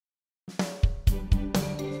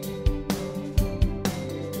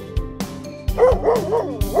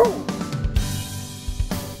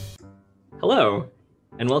Hello,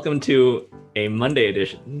 and welcome to a Monday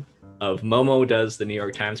edition of Momo Does the New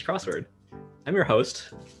York Times Crossword. I'm your host,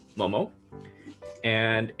 Momo,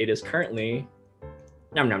 and it is currently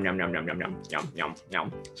Sorry,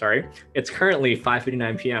 it's currently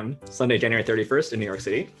 5:59 p.m. Sunday, January 31st in New York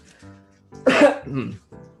City. Sorry, I'm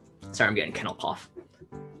getting kennel cough,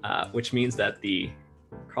 which means that the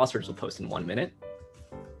crosswords will post in 1 minute.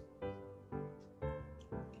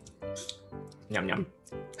 Yum yum.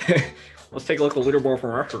 Let's take a look at the leaderboard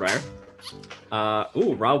from yesterday.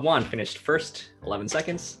 Rob 1 finished first, 11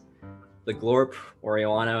 seconds. The Glorp,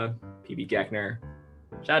 Oriana, PB Geckner.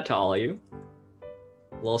 Shout out to all of you.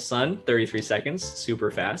 Lil Sun, 33 seconds, super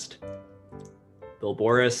fast. Bill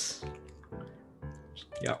Boris.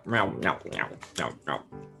 Yeah, no.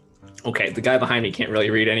 Okay, the guy behind me can't really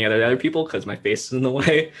read any other people because my face is in the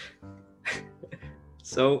way.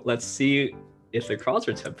 So let's see if the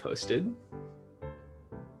crosswords have posted.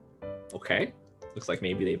 Okay, looks like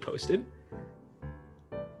maybe they posted.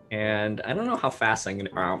 And I don't know how fast I'm gonna.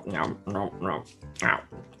 I don't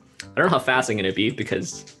know how fast I'm gonna be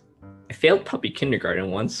because I failed puppy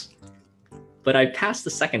kindergarten once, but I passed the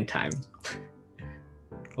second time.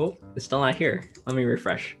 Oh, it's still not here. Let me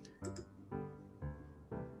refresh.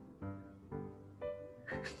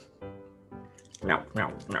 No.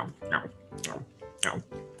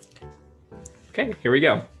 Okay, here we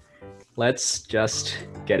go. Let's just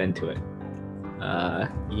get into it.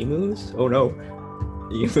 Emus? Oh no.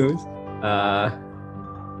 Emus.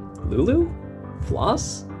 Lulu?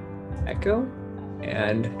 Floss? Echo?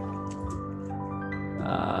 And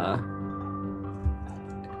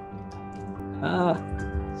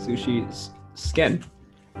Sushi Skin.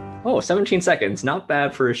 Oh, 17 seconds. Not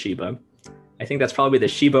bad for a Shiba. I think that's probably the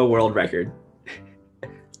Shiba world record.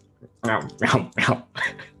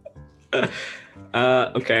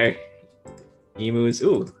 Okay. Emus.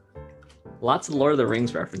 Ooh. Lots of Lord of the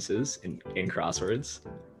Rings references in crosswords.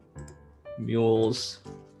 Mules.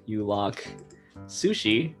 U-lock.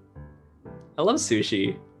 Sushi. I love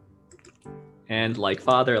sushi. And like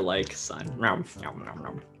father, like son.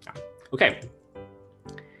 Okay.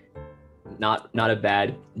 Not a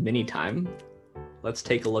bad mini time. Let's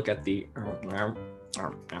take a look at the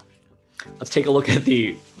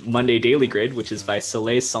Monday Daily Grid, which is by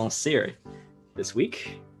Soleil Saint-Cyr this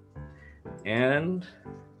week. And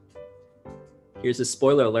here's a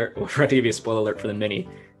spoiler alert. We're about to give you a spoiler alert for the mini.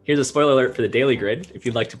 Here's a spoiler alert for the Daily Grid. If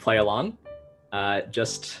you'd like to play along,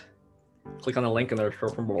 just click on the link in the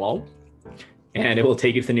description below, and it will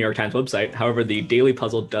take you to the New York Times website. However, the daily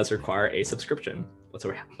puzzle does require a subscription. What's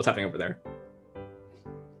happening over there?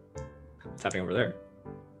 What's happening over there?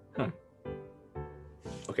 Huh.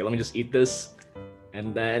 Okay, let me just eat this,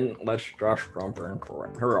 and then let's just jump into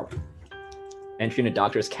it. Hurry up. Entry in a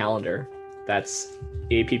doctor's calendar. That's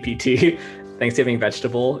APPT. Thanksgiving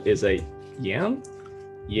vegetable is a yam.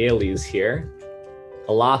 Yale's here.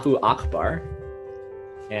 Allahu Akbar.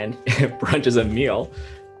 And brunch is a meal.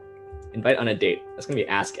 Invite on a date. That's gonna be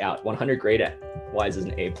ask out. 100 grade at wise is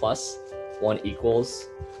an A+. 1 equals.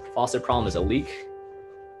 Faucet problem is a leak.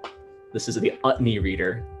 This is the Utney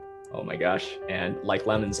reader. Oh my gosh. And like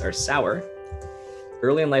lemons are sour.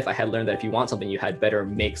 Early in life, I had learned that if you want something, you had better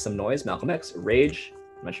make some noise. Malcolm X. Rage.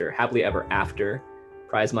 I'm not sure. Happily ever after.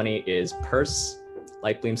 Prize money is purse.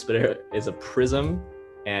 Like Bleem Splitter is a prism.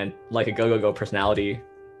 And like a go personality,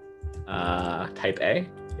 type A.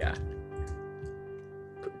 Yeah.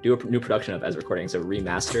 Do a new production of as recording. So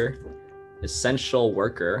remaster. Essential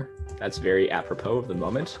worker. That's very apropos of the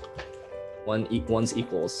moment. One's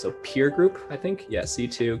equals. So peer group, I think. Yeah,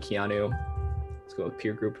 C2, Keanu. Let's go with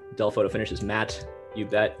peer group. Dell photo finish is Matt. You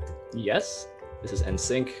bet. Yes. This is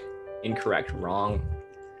NSYNC. Incorrect. Wrong.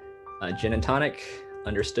 Gin and tonic.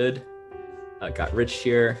 Understood. Got rich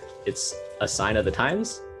here. It's a sign of the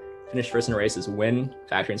times. Finished first in a race is win.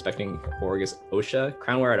 Factory inspecting org is OSHA.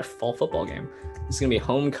 Crown wear at a fall football game. This is gonna be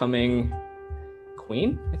homecoming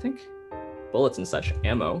queen, I think. Bullets and such.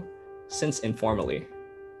 Ammo. Since informally.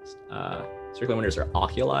 Circular winners are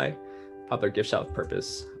Oculi. Popular gift shop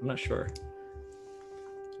purpose. I'm not sure.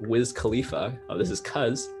 Wiz Khalifa. Oh, this is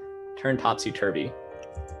Cuz. Turn topsy-turvy.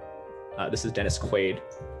 This is Dennis Quaid.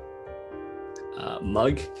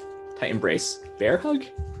 Mug. Tight embrace. Bear hug?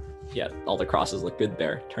 Yeah, all the crosses look good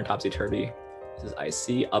there. Turn topsy-turvy. This is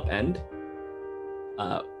IC. Upend.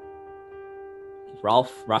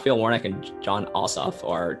 Raphael Warnock and John Ossoff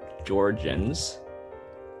are Georgians.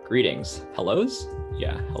 Greetings. Hellos?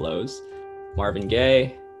 Yeah, hellos. Marvin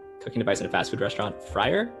Gaye. Cooking device in a fast food restaurant.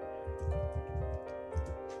 Fryer.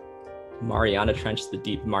 Mariana Trench, the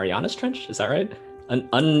deep Marianas Trench? Is that right? An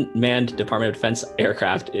unmanned Department of Defense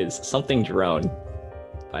aircraft is something drone.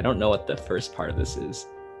 I don't know what the first part of this is.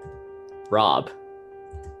 Rob.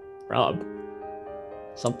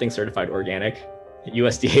 Something certified organic.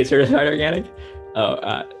 USDA certified organic.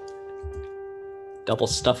 Oh, double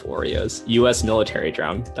stuff Oreos. US military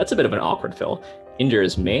drum. That's a bit of an awkward fill.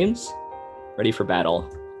 Injures mains. Ready for battle.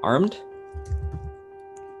 Armed.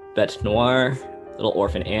 Bête Noire. Little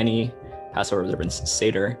Orphan Annie. Passover Observance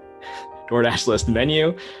Seder. DoorDash list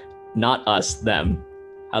menu. Not us, them.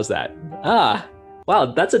 How's that? Ah, wow,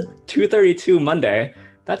 that's a 232 Monday.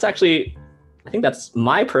 That's actually, I think that's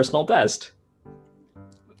my personal best.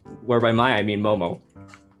 Where by my, I mean Momo.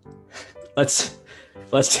 Let's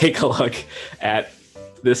take a look at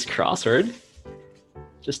this crossword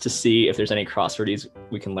just to see if there's any crosswordies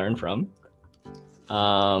we can learn from.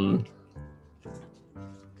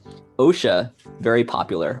 OSHA, very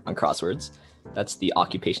popular on crosswords. That's the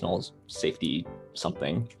occupational safety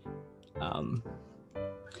something.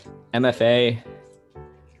 MFA,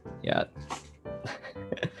 yeah.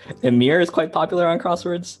 Emir is quite popular on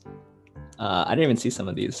crosswords. I didn't even see some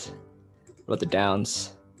of these. What about the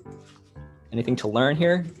downs? Anything to learn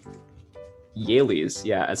here? Yaleys,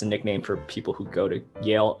 yeah, as a nickname for people who go to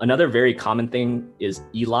Yale. Another very common thing is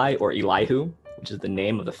Eli or Elihu, which is the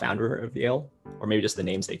name of the founder of Yale, or maybe just the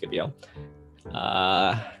namesake of Yale.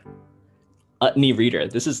 Utney Reader,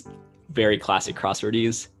 this is very classic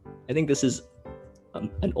crosswordies. I think this is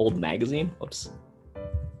an old magazine. Whoops.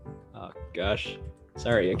 Oh gosh,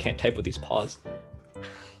 sorry, I can't type with these paws.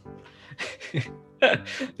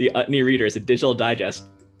 The Utney Reader is a digital digest,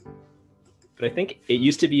 but I think it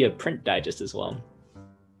used to be a print digest as well.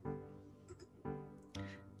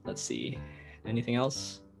 Let's see, anything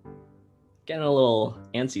else? Getting a little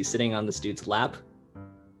antsy sitting on this dude's lap.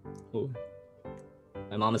 Ooh.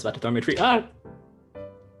 My mom is about to throw me a treat.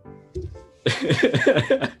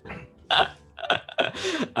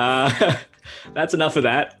 Ah! That's enough of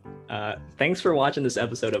that. Thanks for watching this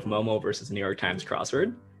episode of Momo versus New York Times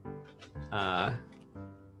Crossword.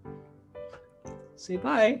 Say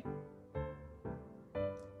bye.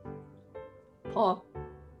 Paw.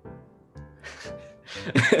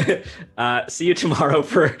 See you tomorrow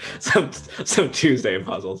for some Tuesday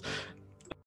puzzles.